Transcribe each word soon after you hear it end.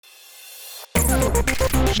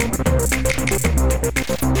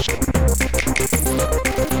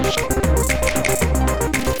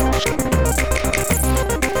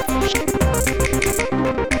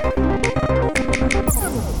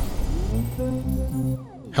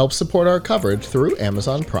Help support our coverage through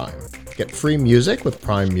Amazon Prime. Get free music with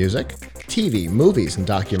Prime Music, TV, movies, and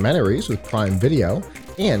documentaries with Prime Video,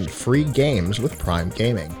 and free games with Prime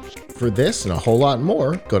Gaming. For this and a whole lot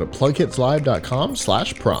more, go to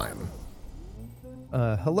plughitslive.com/prime.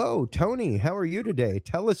 Hello, Tony. How are you today?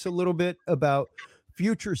 Tell us a little bit about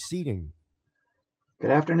Future Seating.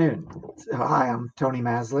 Good afternoon. Hi, I'm Tony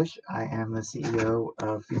Maslish. I am the CEO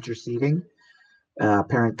of Future Seating,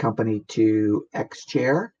 parent company to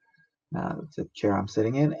X-Chair. It's a chair I'm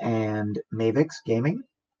sitting in, and Mavix Gaming.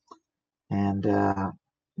 And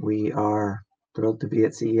we are thrilled to be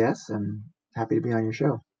at CES and happy to be on your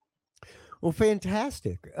show. Well,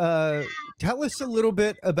 fantastic. Tell us a little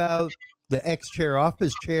bit about the X-Chair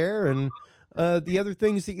office chair and the other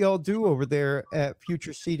things that y'all do over there at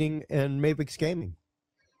Future Seating and Mavix Gaming.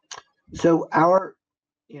 So our,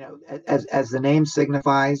 as the name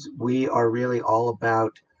signifies, we are really all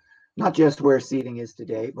about not just where seating is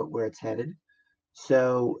today, but where it's headed.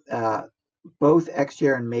 So both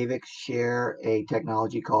X-Chair and Mavix share a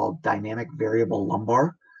technology called dynamic variable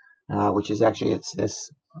lumbar, which is actually, it's this,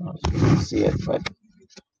 I don't know if you can see it, but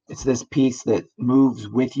it's this piece that moves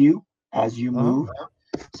with you as you move.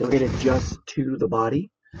 So it adjusts to the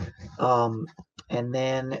body. And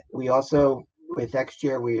then we also, with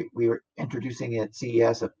X-Chair, we were introducing at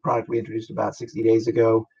CES a product we introduced about 60 days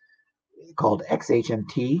ago called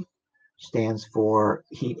XHMT, stands for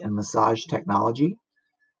heat and massage technology.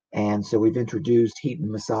 And so we've introduced heat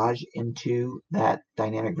and massage into that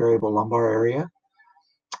dynamic variable lumbar area.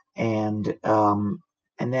 And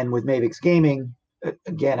then with Mavix Gaming,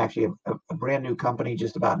 again, actually a brand new company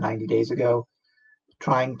just about 90 days ago,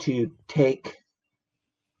 trying to take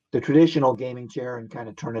the traditional gaming chair and kind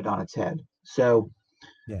of turn it on its head. So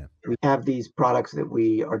yeah, we have these products that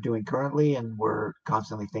we are doing currently, and we're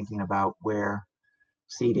constantly thinking about where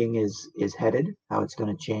seating is headed, how it's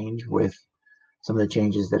going to change with some of the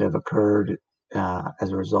changes that have occurred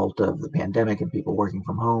as a result of the pandemic and people working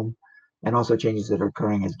from home, and also changes that are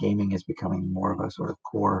occurring as gaming is becoming more of a sort of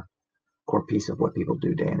core piece of what people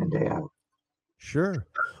do day in and day out. Sure.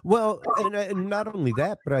 Well, and not only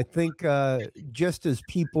that, but I think just as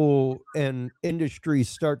people and industries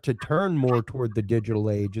start to turn more toward the digital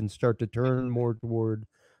age and start to turn more toward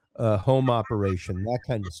home operation, that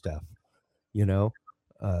kind of stuff,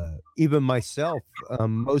 even myself,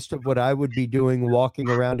 most of what I would be doing walking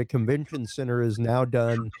around a convention center is now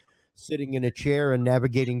done sitting in a chair and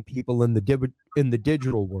navigating people in the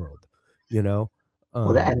digital world, Well,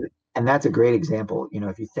 and that's a great example.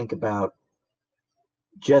 If you think about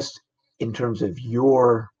just in terms of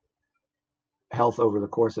your health over the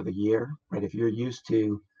course of a year, right? If you're used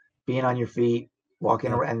to being on your feet,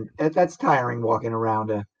 walking around, and that's tiring walking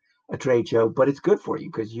around a trade show, but it's good for you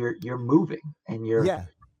because you're moving and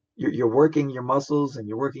you're working your muscles and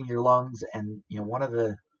you're working your lungs. And one of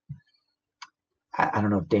the, I don't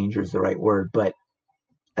know if danger is the right word, but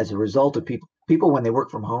as a result of people when they work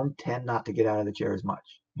from home tend not to get out of the chair as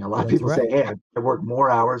much. A lot of people say, hey, I work more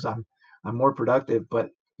hours, I'm more productive,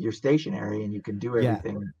 but you're stationary and you can do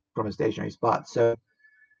everything from a stationary spot. So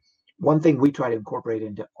one thing we try to incorporate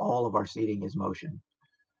into all of our seating is motion.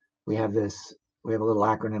 We have a little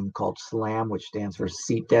acronym called SLAM, which stands for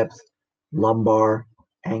seat depth, lumbar,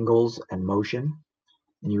 angles, and motion.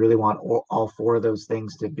 And you really want all four of those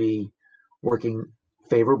things to be working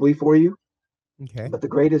favorably for you. Okay. But the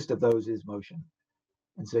greatest of those is motion.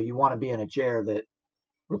 And so you want to be in a chair that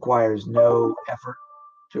requires no effort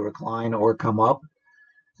to recline or come up.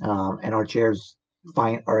 And our chairs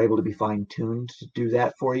are able to be fine-tuned to do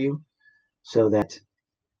that for you, so that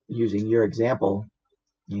using your example,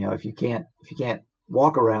 if you can't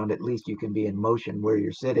walk around, at least you can be in motion where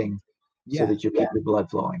you're sitting, so that you keep your blood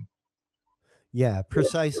flowing. Yeah,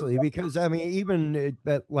 precisely. Because even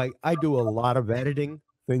like I do a lot of editing,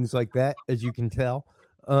 things like that, as you can tell.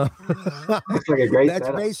 Looks like a great That's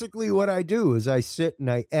setup. basically what I do is I sit and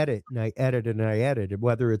I edit and I edit and I edit,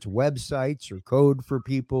 whether it's websites or code for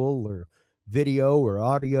people or video or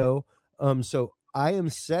audio. So I am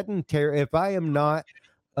sedentary. If I am not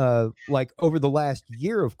like over the last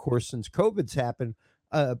year, of course, since COVID's happened,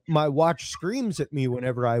 my watch screams at me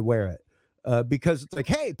whenever I wear it. Because it's like,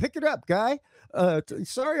 hey, pick it up, guy.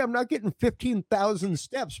 Sorry, I'm not getting 15,000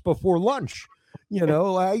 steps before lunch.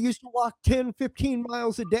 I used to walk 10, 15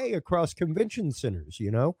 miles a day across convention centers,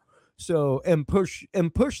 so and push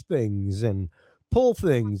things and pull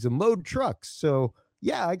things and load trucks. So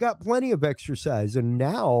Yeah, I got plenty of exercise, and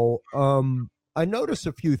now I notice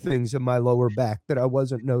a few things in my lower back that I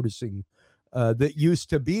wasn't noticing that used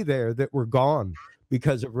to be there that were gone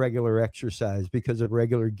because of regular exercise, because of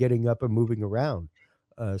regular getting up and moving around.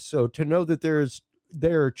 So to know that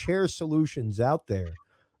there are chair solutions out there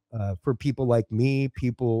for people like me,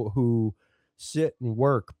 people who sit and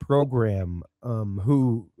work, program,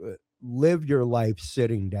 who live your life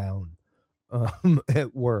sitting down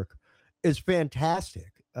at work is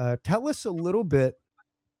fantastic. Tell us a little bit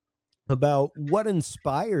about what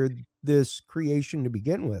inspired this creation to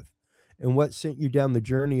begin with and what sent you down the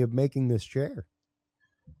journey of making this chair.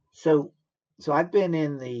 So, so I've been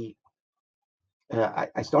in the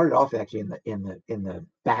I started off actually in the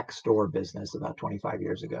back store business about 25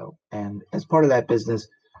 years ago, and as part of that business,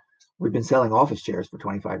 we've been selling office chairs for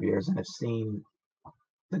 25 years, and have seen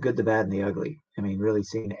the good, the bad, and the ugly. I mean, really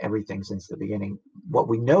seen everything since the beginning. What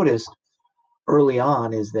we noticed early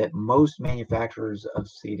on is that most manufacturers of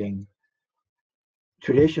seating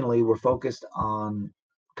traditionally were focused on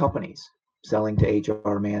companies selling to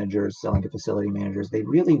HR managers, selling to facility managers. They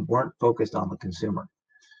really weren't focused on the consumer.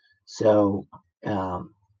 So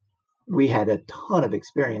um, we had a ton of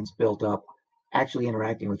experience built up actually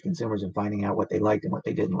interacting with consumers and finding out what they liked and what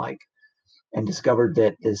they didn't like, and discovered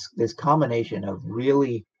that this combination of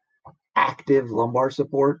really active lumbar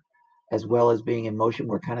support as well as being in motion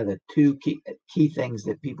were kind of the two key things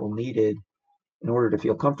that people needed in order to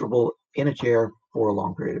feel comfortable in a chair for a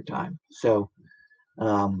long period of time. So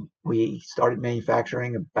we started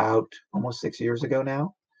manufacturing about almost 6 years ago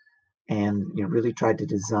now, and really tried to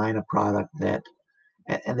design a product that,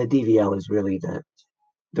 and the DVL is really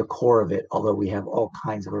the core of it, although we have all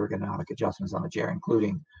kinds of ergonomic adjustments on the chair,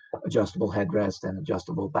 including adjustable headrest and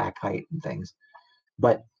adjustable back height and things.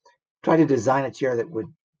 But try to design a chair that would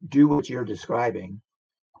do what you're describing,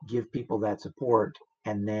 give people that support,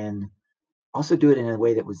 and then also do it in a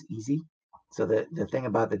way that was easy. So the thing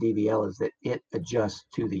about the DVL is that it adjusts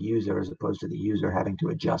to the user as opposed to the user having to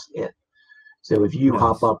adjust it. So if you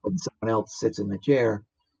hop up and someone else sits in the chair,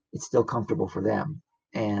 it's still comfortable for them.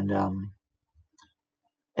 And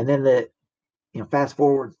then fast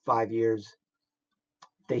forward 5 years,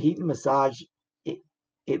 the heat and massage,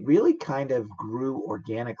 it really kind of grew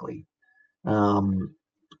organically.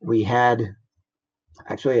 We had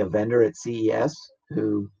actually a vendor at CES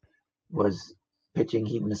who was pitching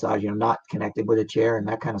heat and massage, not connected with a chair, and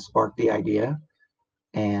that kind of sparked the idea.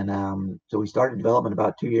 And so we started development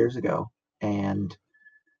about 2 years ago, and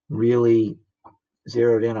really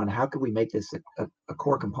zeroed in on how could we make this a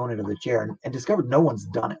core component of the chair, and discovered no one's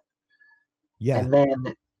done it. Yeah. And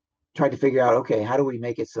then tried to figure out, okay, how do we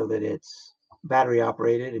make it so that it's battery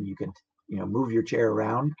operated and you can move your chair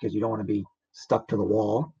around because you don't want to be stuck to the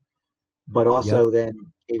wall, but also then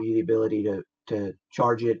gave you the ability to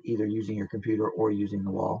charge it either using your computer or using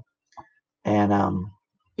the wall. And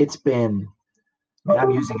it's been,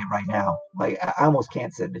 I'm using it right now. Like I almost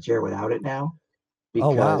can't sit in a chair without it now,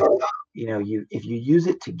 because if you use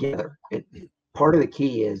it together, part of the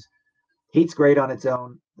key is heat's great on its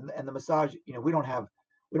own, and the massage, we don't have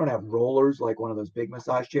rollers like one of those big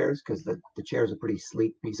massage chairs, because the chair is a pretty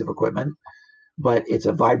sleek piece of equipment, but it's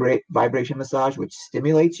a vibration massage which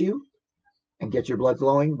stimulates you and gets your blood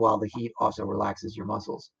flowing, while the heat also relaxes your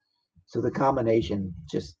muscles. So the combination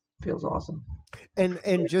just feels awesome.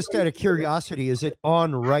 And just out of curiosity, is it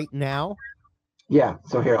on right now? Yeah.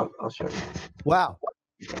 So here, I'll show you. Wow.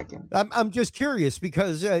 I'm just curious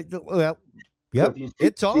because well, yep, so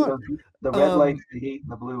it's on. The red light's the heat,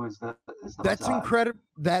 and the blue is the that's massage. Incredible.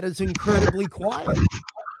 That is incredibly quiet.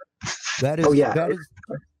 That is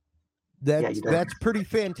that's pretty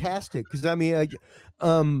fantastic, because I mean,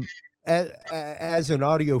 as an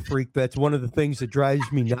audio freak, that's one of the things that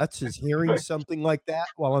drives me nuts, is hearing something like that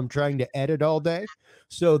while I'm trying to edit all day.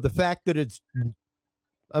 So the fact that it's,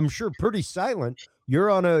 I'm sure, pretty silent. You're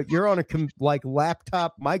on a like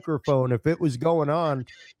laptop microphone. If it was going on,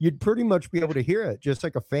 you'd pretty much be able to hear it, just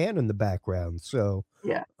like a fan in the background. So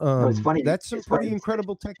yeah, it's funny. That's some pretty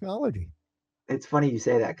incredible technology. It's funny you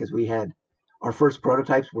say that, because we had our first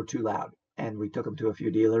prototypes were too loud, and we took them to a few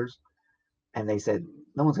dealers, and they said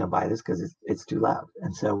no one's going to buy this because it's too loud.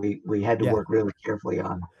 And so we had to work really carefully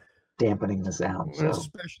on dampening the sound. So.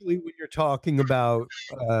 Especially when you're talking about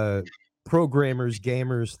programmers,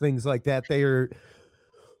 gamers, things like that.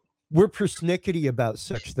 We're persnickety about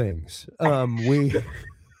such things.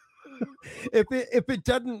 If it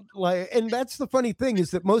doesn't, like, and that's the funny thing,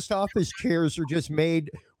 is that most office chairs are just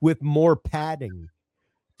made with more padding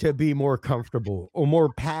to be more comfortable, or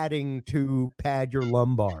more padding to pad your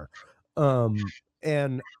lumbar.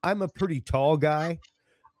 And I'm a pretty tall guy.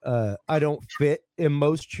 I don't fit in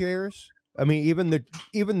most chairs. I mean, even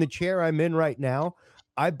the chair I'm in right now,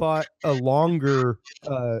 I bought a longer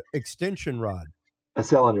extension rod A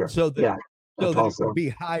cylinder. so that Yeah, so that's that it also would be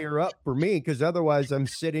higher up for me, because otherwise I'm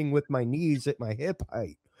sitting with my knees at my hip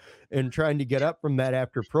height, and trying to get up from that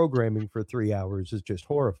after programming for 3 hours is just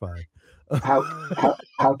horrifying. how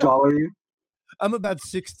how tall are you? I'm about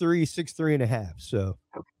 6'3", 6'3.5". So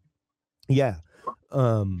yeah.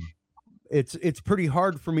 It's pretty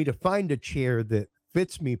hard for me to find a chair that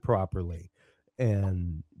fits me properly.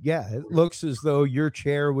 And yeah, it looks as though your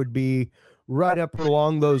chair would be right up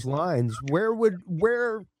along those lines.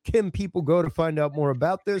 Where can people go to find out more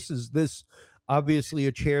about this? Is this obviously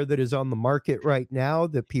a chair that is on the market right now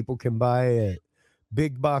that people can buy at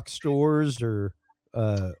big box stores or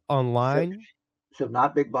online? So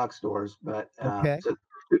not big box stores, but Okay. so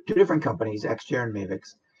two different companies, XChair and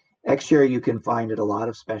Mavix. XChair you can find at a lot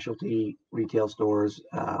of specialty retail stores.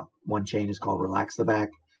 One chain is called Relax the Back,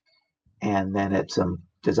 and then at some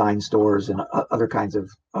design stores and other kinds of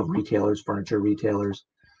retailers, furniture retailers,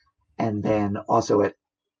 and then also at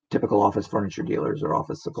typical office furniture dealers or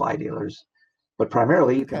office supply dealers. But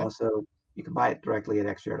primarily, you can Okay. buy it directly at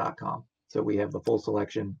xchair.com. So we have the full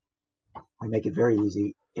selection. We make it very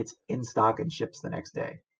easy. It's in stock and ships the next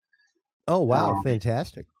day. Oh, wow. Um,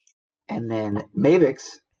 Fantastic. and then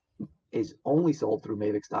Mavix is only sold through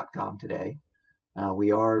Mavix.com today.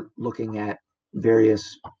 We are looking at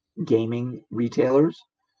various gaming retailers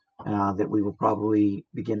that we will probably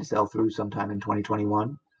begin to sell through sometime in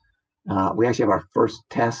 2021. We actually have our first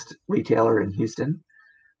test retailer in Houston,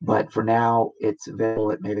 but for now it's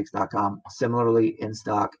available at Mavix.com. Similarly, in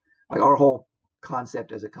stock. Like our whole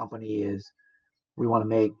concept as a company is we want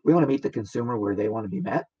to meet the consumer where they want to be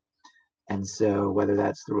met. And so whether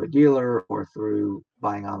that's through a dealer or through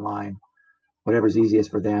buying online, whatever's easiest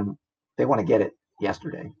for them, they want to get it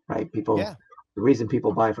yesterday, right? Yeah. The reason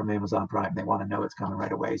people buy from Amazon Prime, they want to know it's coming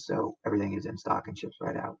right away. So everything is in stock and ships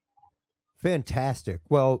right out. Fantastic.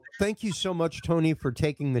 Well, thank you so much, Tony, for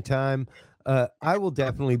taking the time. I will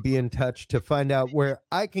definitely be in touch to find out where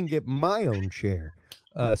I can get my own chair.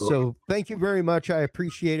 So thank you very much. I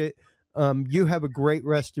appreciate it. You have a great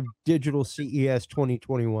rest of Digital CES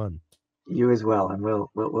 2021. You as well, and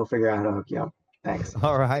we'll figure out how to hook you up. Thanks.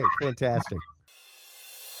 All right. Fantastic.